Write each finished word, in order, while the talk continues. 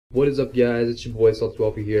What is up, guys? It's your boy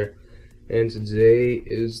Self-12 here, and today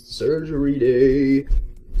is surgery day.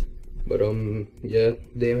 But yeah,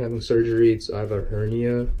 today I'm having surgery. I have a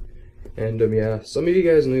hernia, and yeah, some of you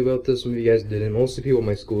guys knew about this, some of you guys didn't. Most of the people in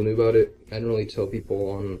my school knew about it. I didn't really tell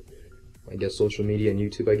people on, I guess, social media and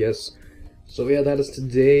YouTube, I guess. So yeah, that is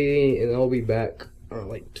today, and I'll be back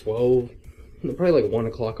like 12, probably like 1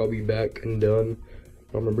 o'clock. I'll be back and done.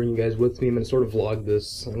 I'm gonna bring you guys with me. I'm gonna sort of vlog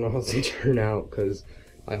this. I don't know how it's gonna turn out because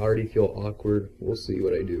I already feel awkward. We'll see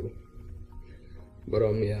what I do. But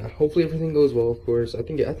yeah, hopefully everything goes well, of course. I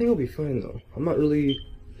think I'll be fine though. I'm not really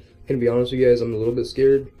gonna be honest with you guys, I'm a little bit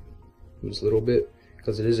scared. Just a little bit.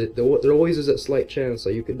 Because there always is that slight chance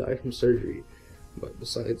that you could die from surgery. But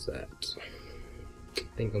besides that, I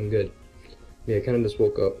think I'm good. Yeah, I kinda just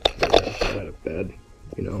woke up out of bed,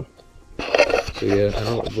 you know. So yeah, I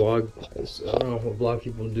don't vlog. I don't know what vlog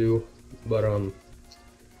people do, but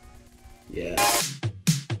yeah.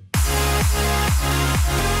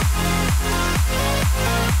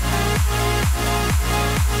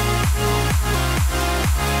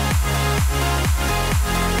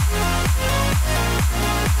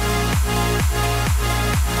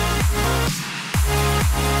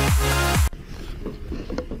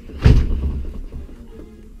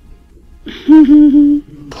 You're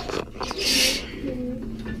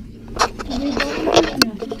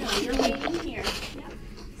waiting here.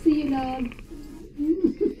 See you, dog.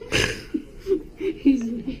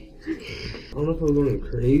 I don't know if I'm going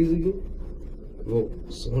crazy. Well,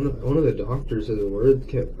 one of the doctors said the word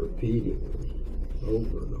kept repeating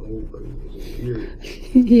over and over. It was weird.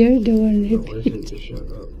 You're the one I wanted to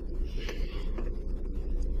shut up.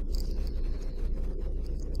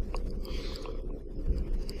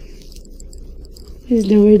 Is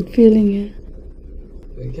the word feeling it?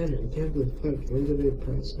 Again, I can't reflect. When did they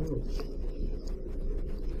pass out?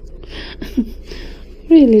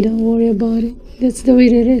 Really, don't worry about it. That's the way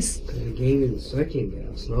it is. Because I gave me the second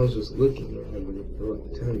gas, and I was just looking at it for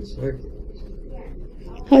like 10 seconds.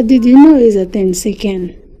 How did you know it's a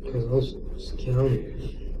 10-second? Because I was just counting.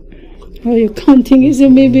 Oh, you're counting it, so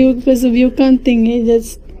maybe because of you counting it,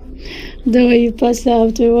 that's the way you pass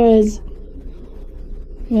out afterwards.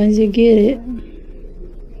 Once you get it.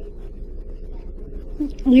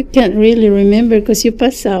 You can't really remember because you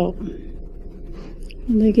pass out.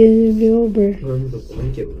 Like it'll be over. I remember the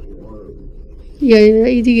blanket was warm. Yeah,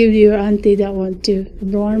 you give your auntie that one too.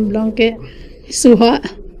 The warm blanket. It's so hot.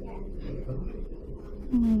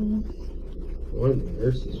 One of the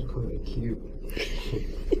nurses was kind of cute.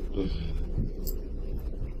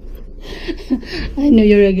 I know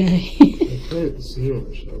you're a guy. I couldn't see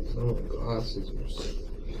much though because my glasses were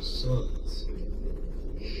sucked.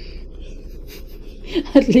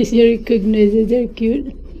 At least you recognize that they're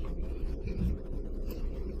cute.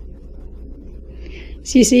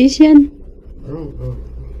 She's Asian? I don't know. The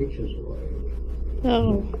pictures are like...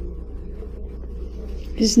 Oh.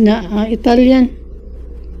 It's not Italian?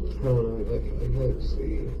 I don't know. I can't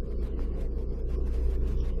see.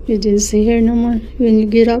 You didn't see her no more when you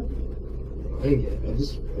get up? I didn't get it. I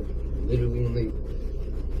just literally when they...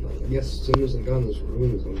 I guess as soon as I got in this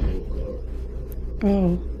room is when I woke up.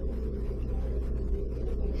 Oh.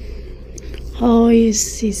 Oh, you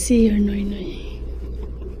see her no.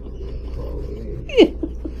 Probably.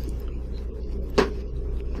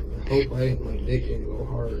 I hope my dick didn't go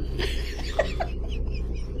hard.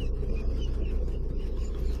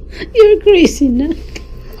 You're crazy now.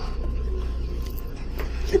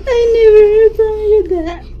 I never heard from you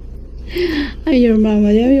that. I'm your mama,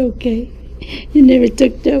 are you okay? You never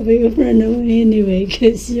took that way in front of me anyway,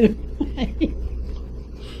 because you're fine.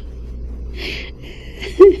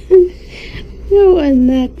 No,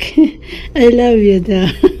 anak. I love you though.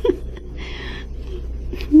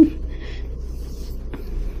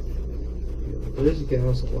 The first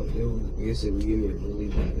gas I did was basically give me a really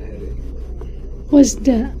bad headache. What's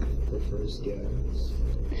that? The first gas.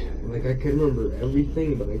 Like I could remember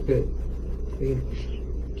everything, but I couldn't think.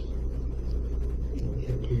 I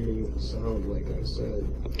kept hearing the sound, like I said.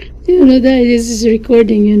 You know that this is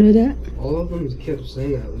recording, you know that? All of them kept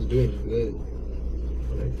saying I was doing good.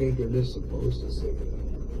 But I think they're just supposed to say that.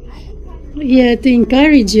 Yeah, to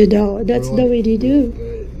encourage you though. That's the way they do.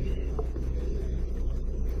 Good.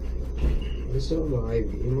 I still have the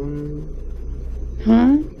IV on.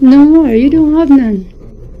 Huh? No more. You don't have none.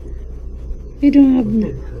 You don't have It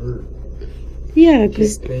none. hurt. Yeah, It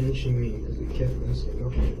because kept benching me because it kept messing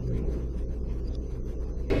up everything.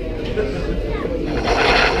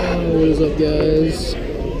 What is up, guys?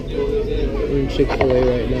 We're in Chick-fil-A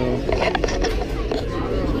right now.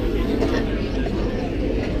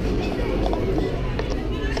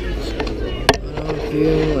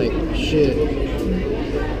 feel like shit.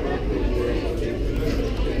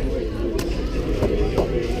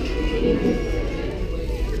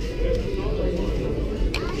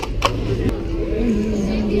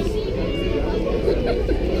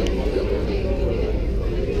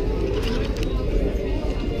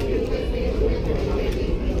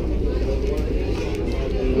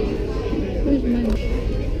 Where's my...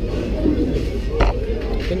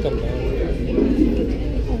 I think I'm done.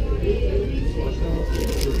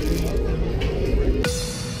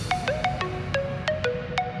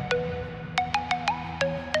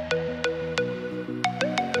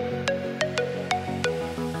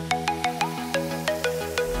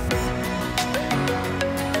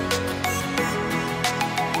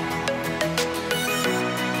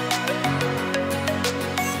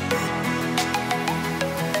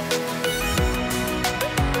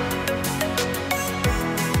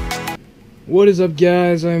 What is up,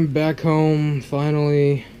 guys? I'm back home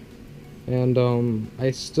finally, and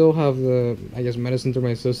I still have the, I guess, medicine through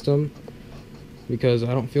my system because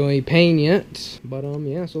I don't feel any pain yet. But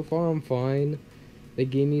yeah, so far I'm fine. They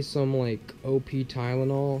gave me some like OP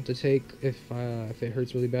Tylenol to take if it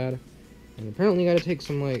hurts really bad, and apparently I gotta take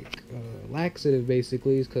some like laxative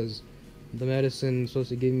basically because the medicine's supposed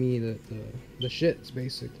to give me the shits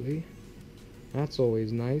basically. That's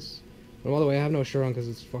always nice. And by the way, I have no shirt on because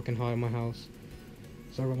it's fucking hot in my house.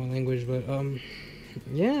 Sorry about my language, but,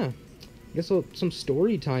 yeah. I guess some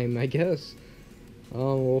story time, I guess.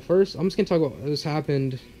 Well, first, I'm just gonna talk about what this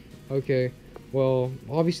happened. Okay, well,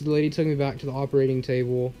 obviously the lady took me back to the operating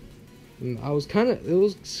table. And I was it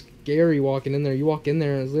was scary walking in there. You walk in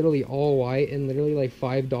there and it's literally all white, and literally like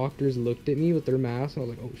 5 doctors looked at me with their masks, and I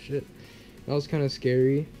was like, oh shit. That was kind of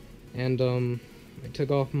scary. And, I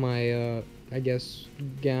took off my, I guess,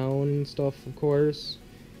 gown and stuff, of course,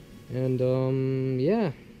 and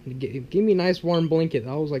yeah, gave me a nice warm blanket.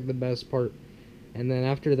 That was like the best part. And then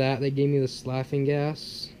after that, they gave me this laughing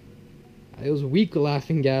gas. It was weak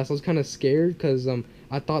laughing gas. I was kind of scared because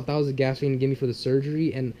I thought that was the gas they were gonna give me for the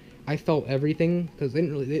surgery, and I felt everything because they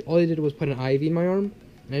didn't really. All they did was put an IV in my arm,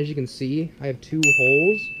 and as you can see, I have 2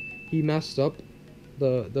 holes. He messed up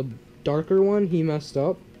the darker one. He messed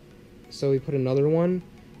up, so he put another one.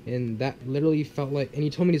 And that literally felt like, and he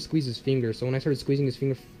told me to squeeze his finger, so when I started squeezing his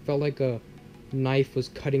finger, it felt like a knife was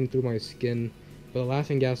cutting through my skin. But the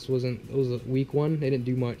laughing gas it was a weak one, it didn't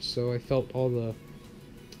do much, so I felt all the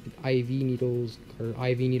IV needles, or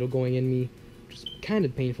IV needle going in me, just kind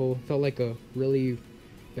of painful. Felt like a really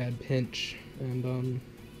bad pinch, and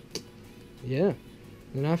yeah.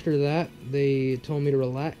 And after that, they told me to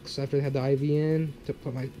relax after they had the IV in, to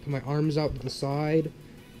put my arms out to the side,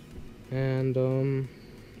 and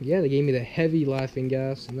yeah, they gave me the heavy laughing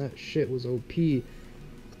gas, and that shit was OP.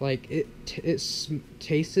 Like, it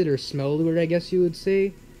tasted or smelled weird, I guess you would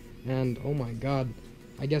say. And, oh my god.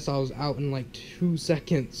 I guess I was out in, like, 2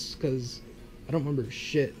 seconds, because I don't remember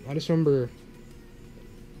shit. I just remember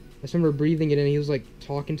breathing it in, he was, like,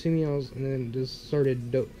 talking to me, and then just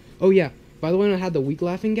started oh, yeah. By the way, when I had the weak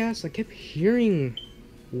laughing gas, I kept hearing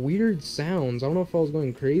weird sounds. I don't know if I was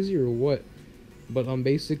going crazy or what. But,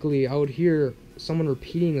 basically, I would hear someone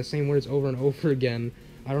repeating the same words over and over again.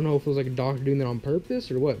 I don't know if it was like a doctor doing that on purpose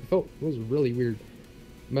or what. It was really weird.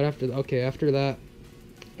 But after that,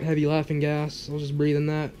 heavy laughing gas, I was just breathing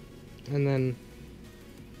that, and then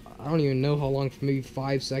I don't even know how long, for maybe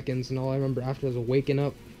 5 seconds, and all I remember after was waking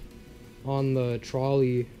up on the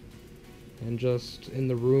trolley and just in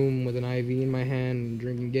the room with an IV in my hand,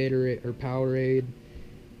 drinking Gatorade or Powerade,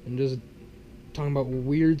 and just talking about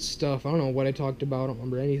weird stuff. I don't know what I talked about. I don't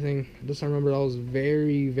remember anything. I remember I was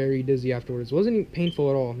very, very dizzy afterwards. It wasn't even painful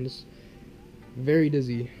at all. I'm just very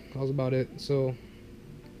dizzy. That was about it. So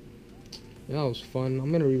yeah, that was fun.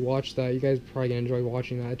 I'm gonna rewatch that. You guys probably gonna enjoy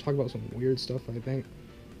watching that. I talked about some weird stuff, I think.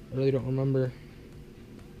 I really don't remember.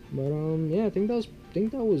 But yeah, I think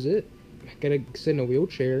that was it. I gotta sit in a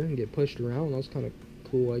wheelchair and get pushed around. That was kind of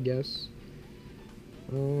cool, I guess.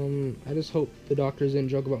 I just hope the doctors didn't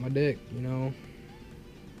joke about my dick, you know,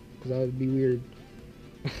 because that would be weird.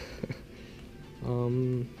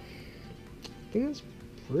 I think that's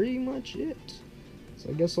pretty much it. So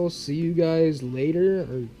I guess I'll see you guys later,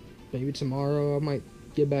 or maybe tomorrow. I might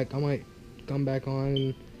come back on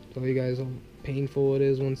and tell you guys how painful it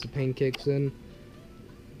is once the pain kicks in.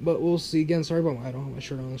 But we'll see. Again, sorry about I don't have my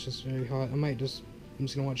shirt on, it's just very hot. I'm just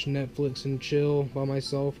gonna watch Netflix and chill by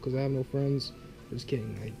myself because I have no friends. Just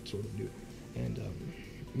kidding, I sort of do. And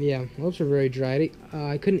yeah, my lips are very dry.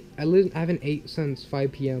 I haven't ate since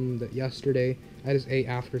 5 p.m. yesterday. I just ate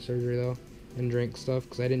after surgery though, and drank stuff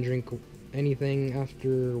because I didn't drink anything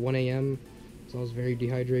after 1 a.m. So I was very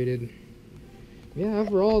dehydrated. yeah,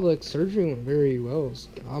 overall, like, surgery went very well.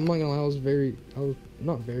 I'm not gonna lie, I was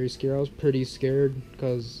not very scared, I was pretty scared,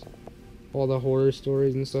 because all the horror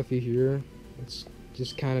stories and stuff you hear, it's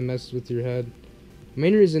just kind of messes with your head. The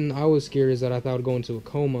main reason I was scared is that I thought I would go into a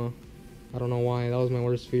coma. I don't know why, that was my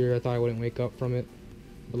worst fear. I thought I wouldn't wake up from it,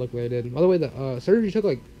 but luckily I did. By the way, the surgery took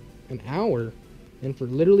like an hour, and for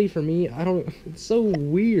me, it's so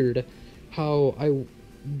weird how I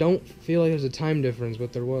don't feel like there's a time difference,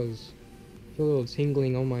 but there was. I feel a little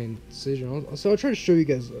tingling on my incision. So I'll try to show you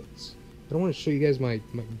guys this. I don't want to show you guys my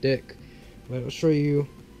dick, but I'll show you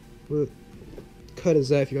where the cut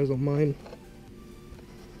is at if you guys don't mind.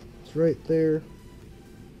 It's right there.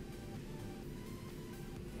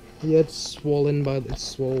 Yeah, it's swollen by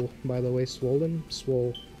the way, swollen, not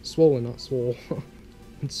swole.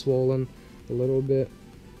 It's swollen a little bit.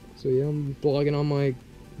 So yeah, I'm vlogging on my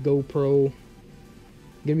GoPro.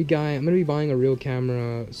 I'm gonna be buying a real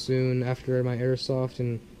camera soon after my airsoft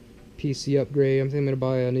and PC upgrade. I'm thinking I'm gonna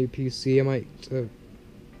buy a new PC. I might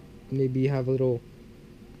maybe have a little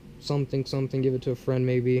something, give it to a friend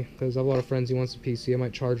maybe, because I have a lot of friends who wants a PC. I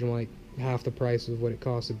might charge them like half the price of what it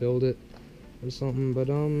costs to build it or something. But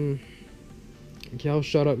okay, I'll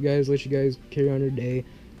shut up, guys. Let you guys carry on your day.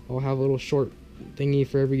 I'll have a little short thingy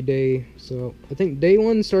for every day. So I think day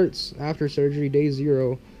 1 starts after surgery. Day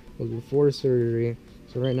 0 was before surgery.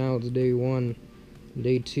 So right now it's day 1.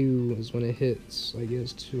 Day 2 is when it hits, I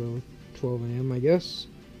guess, 12 a.m. I guess.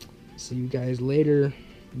 See you guys later.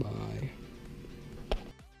 Bye.